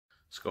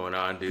What's going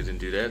on, dudes and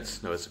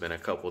dudettes? Know it's been a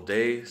couple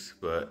days,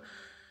 but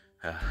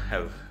I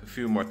have a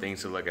few more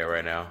things to look at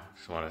right now.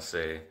 Just want to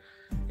say,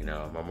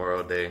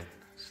 Memorial Day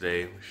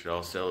today. We should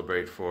all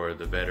celebrate for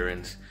the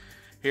veterans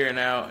here and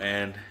now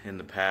and in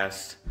the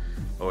past.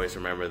 Always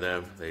remember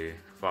them. They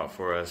fought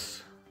for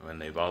us when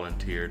they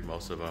volunteered,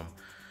 most of them.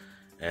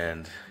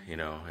 And,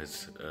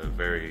 it's a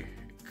very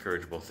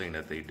encourageable thing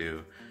that they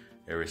do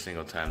every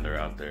single time they're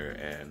out there.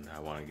 And I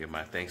want to give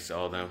my thanks to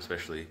all of them,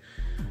 especially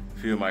a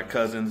few of my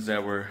cousins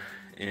that were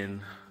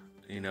in,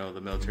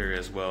 the military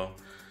as well.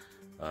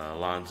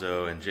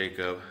 Alonzo and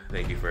Jacob,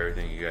 thank you for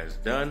everything you guys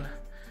have done.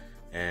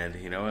 And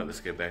you know what,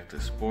 let's get back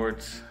to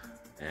sports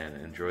and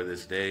enjoy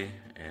this day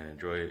and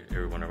enjoy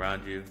everyone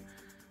around you.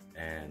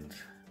 And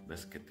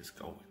let's get this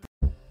going.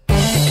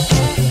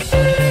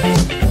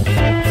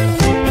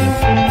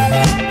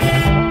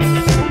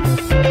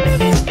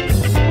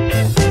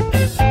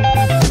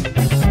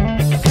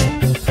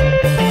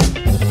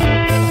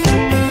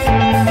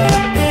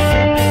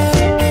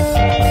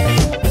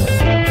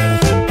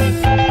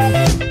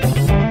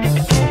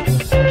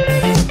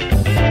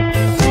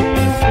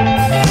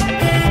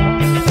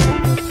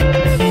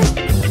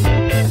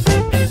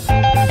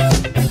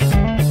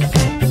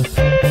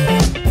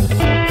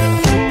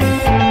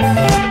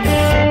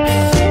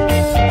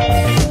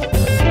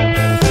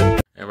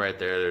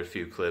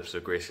 Clips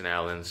of Grayson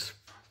Allen's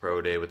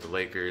pro day with the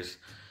Lakers,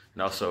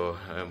 and also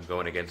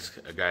going against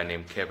a guy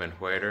named Kevin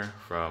Huerter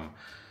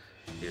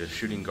he's a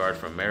shooting guard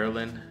from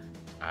Maryland.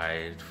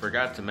 I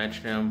forgot to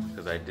mention him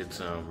because I did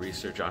some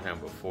research on him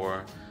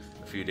before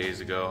a few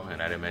days ago,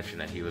 and I didn't mention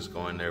that he was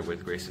going there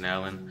with Grayson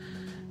Allen,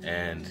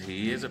 and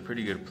he is a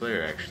pretty good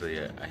player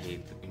actually.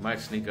 He might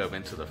sneak up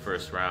into the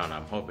first round.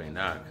 I'm hoping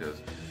not, because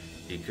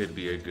he could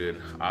be a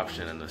good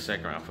option in the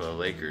second round for the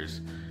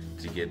Lakers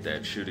to get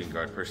that shooting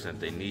guard person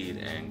that they need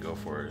and go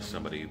for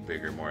somebody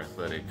bigger, more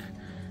athletic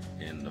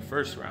in the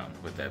first round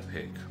with that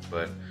pick.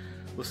 But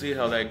we'll see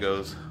how that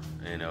goes.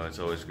 It's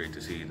always great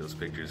to see those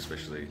pictures,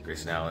 especially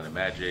Grayson Allen and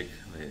Magic.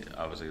 They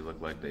obviously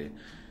look like they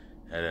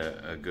had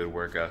a good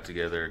workout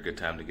together, a good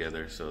time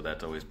together, so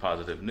that's always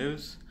positive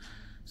news.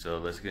 So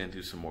let's get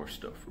into some more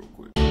stuff real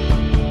quick.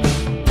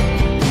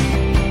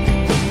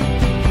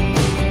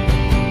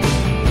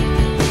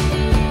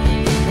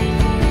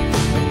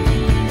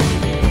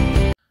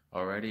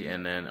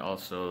 And then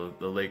also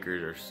the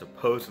Lakers are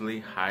supposedly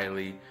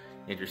highly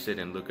interested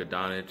in Luka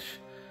Doncic.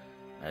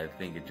 I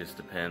think it just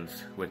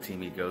depends what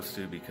team he goes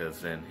to,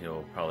 because then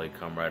he'll probably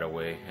come right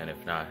away, and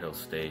if not, he'll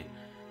stay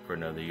for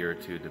another year or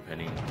two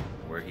depending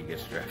where he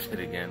gets drafted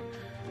again,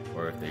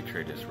 or if they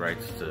trade his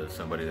rights to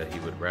somebody that he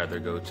would rather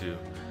go to.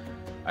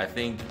 I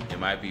think it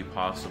might be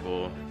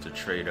possible to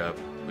trade up,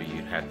 but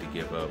you'd have to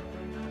give up.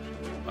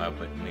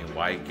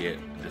 Why get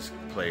this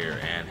player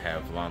and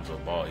have Lonzo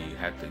Ball? You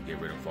have to get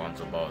rid of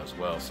Lonzo Ball as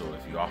well. So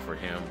if you offer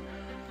him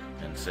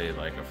and say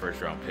like a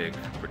first round pick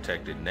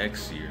protected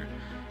next year,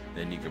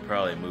 then you could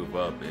probably move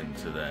up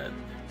into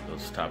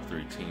those top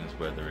three teams,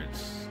 whether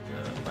it's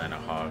the Atlanta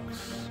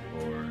Hawks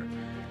or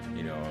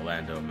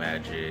Orlando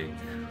Magic,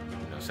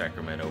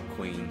 Sacramento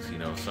Queens,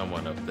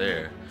 someone up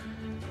there.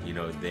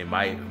 They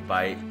might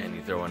bite and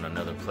you throw in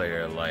another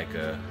player like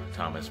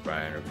Thomas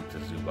Bryant or Vita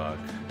Zubac,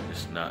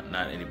 just not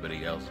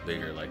anybody else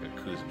bigger like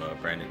a Kuzma,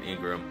 Brandon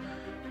Ingram,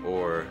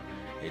 or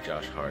a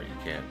Josh Hart. You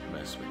can't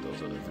mess with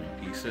those other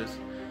three pieces.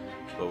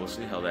 But we'll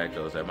see how that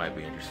goes. That might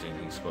be interesting.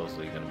 He's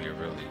supposedly going to be a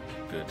really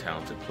good,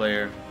 talented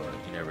player, but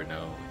you never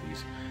know.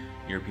 These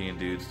European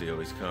dudes, they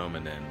always come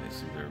and then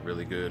it's either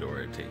really good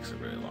or it takes a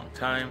really long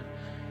time.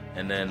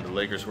 And then the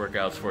Lakers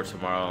workouts for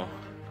tomorrow,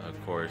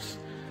 of course.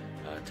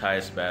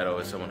 Tyus Battle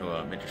is someone who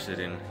I'm interested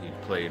in. He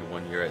played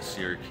 1 year at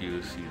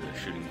Syracuse. He's a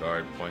shooting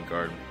guard, point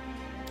guard.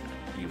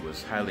 He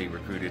was highly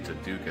recruited to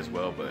Duke as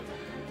well, but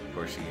of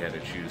course he had to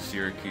choose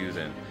Syracuse,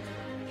 and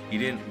he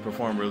didn't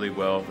perform really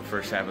well the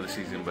first half of the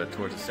season, but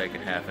towards the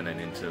second half and then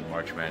into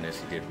March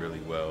Madness, he did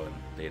really well, and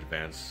they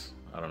advanced.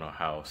 I don't know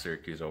how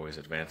Syracuse always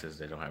advances.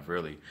 They don't have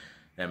really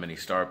that many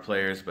star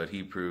players, but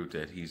he proved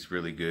that he's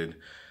really good,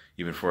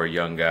 even for a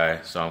young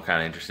guy. So I'm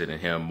kind of interested in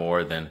him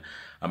more than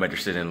I'm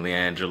interested in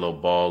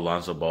LiAngelo Ball,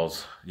 Lonzo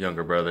Ball's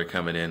younger brother,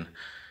 coming in.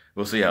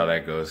 We'll see how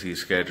that goes. He's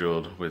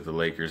scheduled with the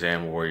Lakers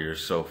and Warriors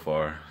so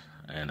far,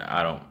 and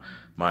I don't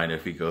mind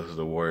if he goes to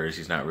the Warriors.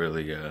 He's not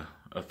really a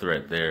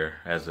threat there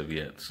as of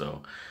yet.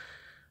 So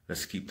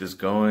let's keep this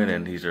going,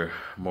 and these are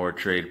more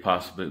trade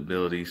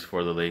possibilities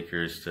for the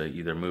Lakers to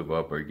either move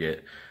up or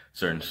get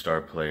certain star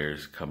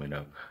players coming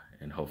up,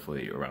 and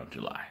hopefully around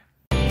July.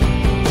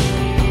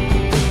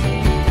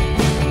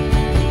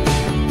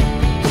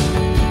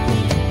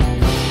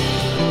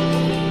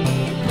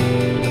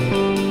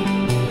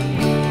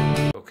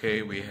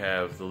 Okay, we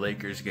have the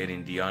Lakers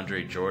getting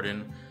DeAndre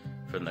Jordan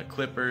from the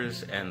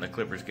Clippers, and the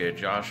Clippers get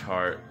Josh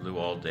Hart,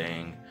 Luol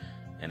Deng,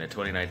 and a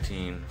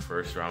 2019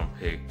 first-round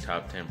pick,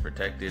 top 10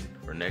 protected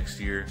for next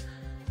year.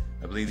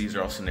 I believe these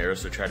are all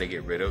scenarios to try to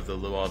get rid of the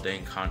Luol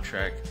Deng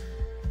contract.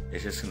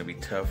 It's just going to be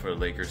tough for the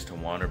Lakers to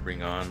want to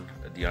bring on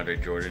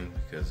DeAndre Jordan,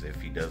 because if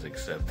he does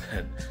accept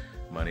that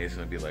money is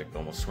going to be like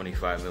almost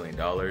 $25 million,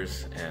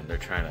 and they're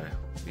trying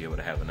to be able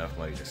to have enough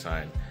money to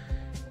sign,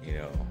 you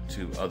know,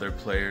 2 other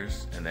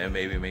players and then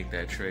maybe make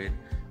that trade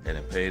and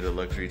then pay the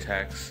luxury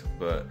tax.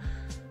 But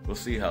we'll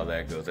see how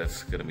that goes.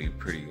 That's going to be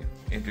pretty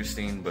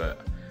interesting.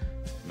 But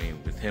I mean,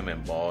 with him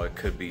and Ball, it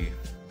could be,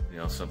 you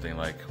know, something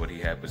like what he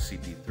had with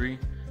CP3,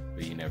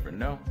 but you never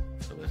know.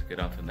 So let's get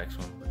on to the next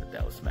one with the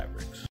Dallas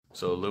Mavericks.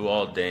 So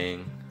Luol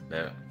Deng,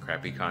 that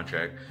crappy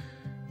contract,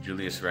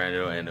 Julius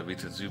Randle and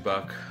Ivica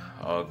Zubac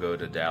all go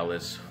to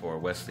Dallas for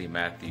Wesley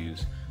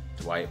Matthews,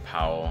 Dwight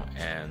Powell,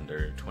 and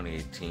their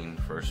 2018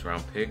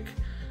 first-round pick.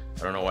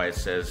 I don't know why it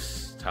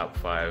says top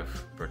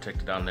 5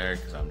 protected on there,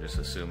 because I'm just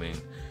assuming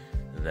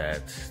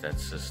that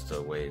that's just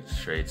the way it's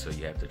traded, so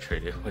you have to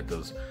trade it with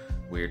those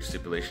weird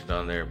stipulations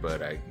on there.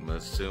 But I'm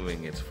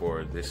assuming it's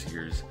for this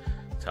year's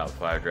top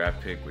 5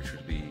 draft pick, which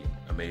would be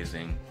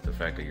amazing. The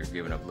fact that you're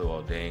giving up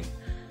Luol Deng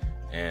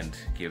and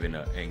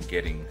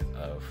getting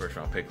a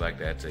first-round pick like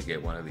that to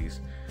get one of these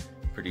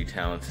pretty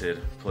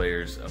talented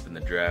players up in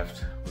the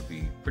draft would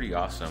be pretty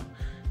awesome,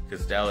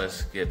 because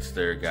Dallas gets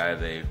their guy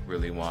they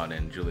really want,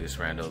 and Julius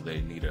Randle.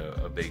 They need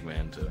a big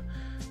man to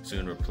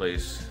soon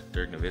replace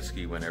Dirk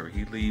Nowitzki whenever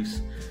he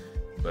leaves.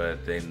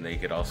 But then they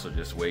could also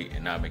just wait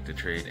and not make the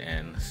trade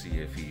and see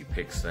if he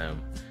picks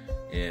them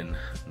in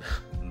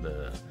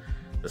the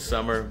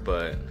summer.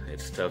 But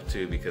it's tough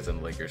too, because then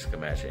the Lakers can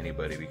match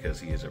anybody, because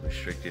he is a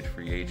restricted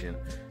free agent,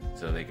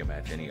 so they can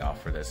match any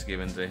offer that's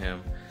given to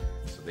him.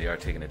 So they are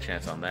taking a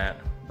chance on that.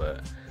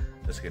 But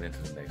let's get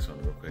into the next one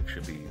real quick.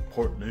 Should be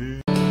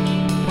Portland.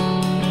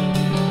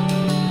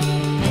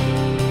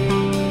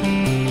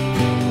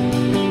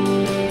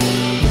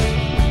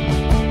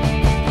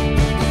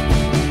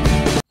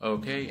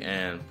 Okay,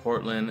 and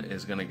Portland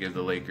is going to give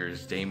the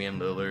Lakers Damian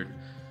Lillard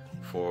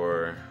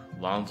for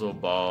Lonzo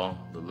Ball,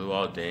 the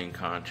Luol Deng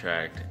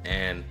contract,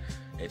 and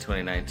a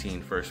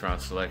 2019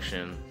 first-round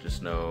selection.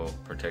 Just no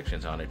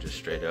protections on it, just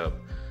straight up.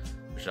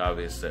 Which is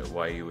obvious that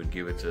why you would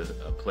give it to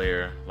a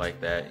player like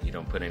that. You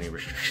don't put any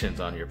restrictions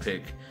on your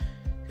pick,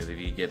 because if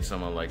you get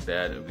someone like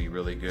that, it would be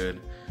really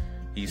good.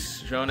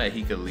 He's shown that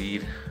he could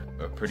lead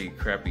a pretty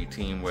crappy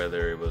team,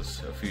 whether it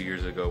was a few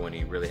years ago when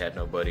he really had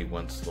nobody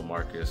once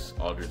LaMarcus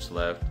Aldridge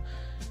left,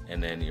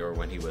 and then or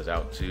when he was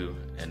out too,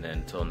 and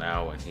then till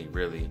now when he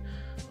really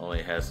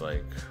only has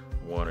like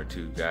 1 or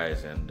 2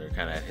 guys and they're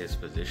kind of at his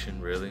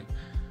position really.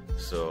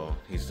 So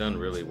he's done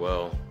really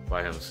well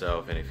by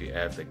himself, and if you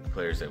add the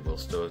players that we'll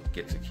still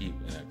get to keep,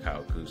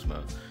 Kyle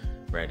Kuzma,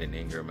 Brandon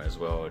Ingram as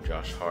well,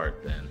 Josh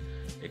Hart, then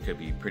it could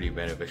be pretty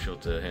beneficial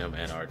to him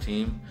and our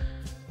team.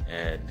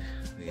 And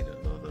you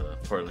know, the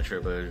Portland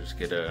Trailblazers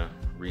get a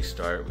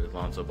restart with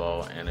Lonzo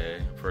Ball and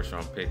a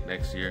first-round pick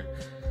next year.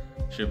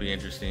 Should be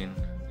interesting.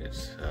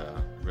 It's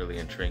a really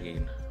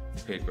intriguing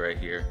pick right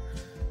here.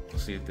 We'll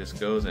see if this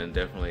goes, and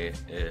definitely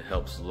it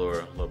helps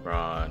lure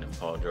LeBron and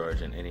Paul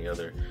George and any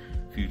other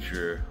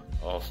future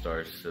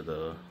All-Stars to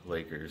the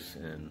Lakers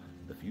in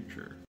the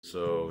future.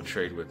 So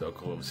trade with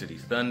Oklahoma City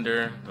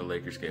Thunder. The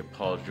Lakers get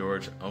Paul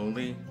George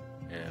only,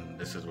 and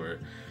this is where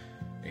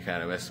it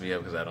kind of messed me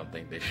up, because I don't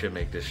think they should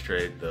make this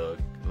trade. The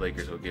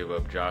Lakers will give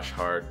up Josh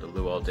Hart, the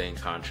Luol Deng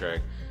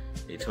contract,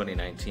 a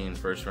 2019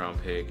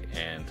 first-round pick,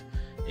 and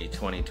a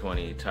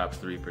 2020 top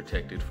 3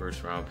 protected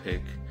first-round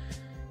pick.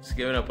 It's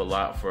giving up a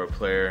lot for a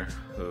player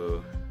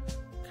who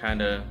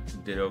kind of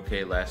did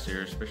okay last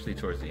year, especially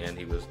towards the end.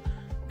 He was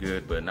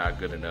good, but not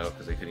good enough,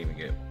 because they couldn't even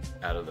get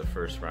out of the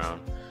first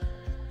round.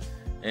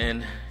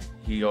 And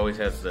he always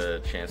has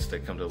the chance to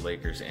come to the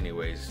Lakers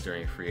anyways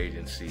during free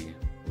agency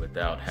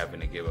without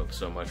having to give up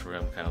so much for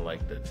him, kind of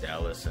like the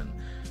Dallas and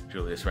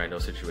Julius Randle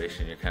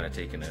situation. You're kind of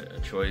taking a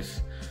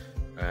choice.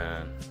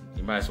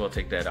 You might as well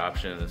take that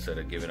option instead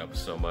of giving up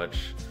so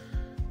much,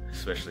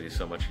 especially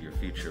so much of your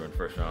future in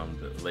first round.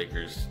 The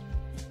Lakers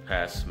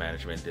past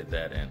management did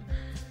that, and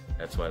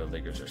that's why the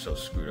Lakers are so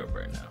screwed up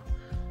right now.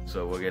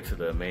 So we'll get to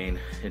the main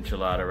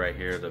enchilada right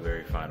here, the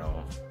very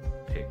final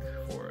pick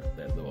for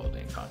that Luol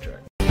Deng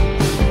contract.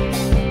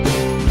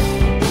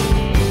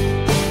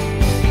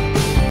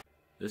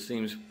 This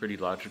seems pretty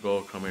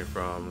logical coming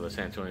from the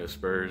San Antonio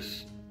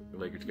Spurs. The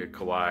Lakers get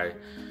Kawhi,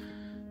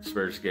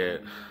 Spurs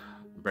get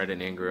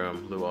Brandon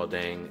Ingram, Luol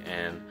Deng,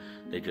 and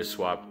they just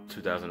swapped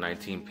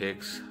 2019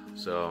 picks.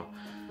 So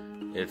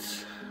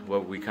it's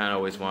what we kind of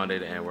always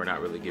wanted, and we're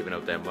not really giving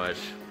up that much,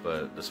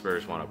 but the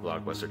Spurs want a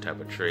blockbuster type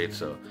of trade,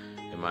 so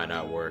it might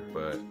not work,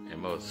 but in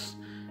most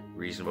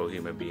reasonable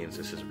human beings,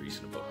 this is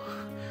reasonable.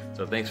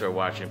 So thanks for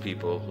watching,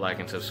 people. Like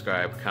and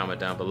subscribe, comment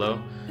down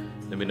below.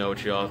 Let me know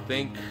what you all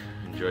think.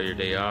 Enjoy your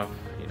day off.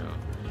 You know,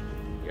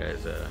 you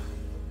guys,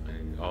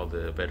 all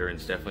the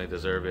veterans definitely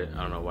deserve it.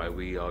 I don't know why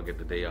we all get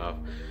the day off,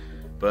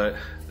 but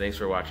thanks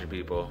for watching,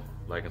 people.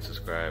 Like and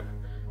subscribe.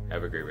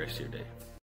 Have a great rest of your day.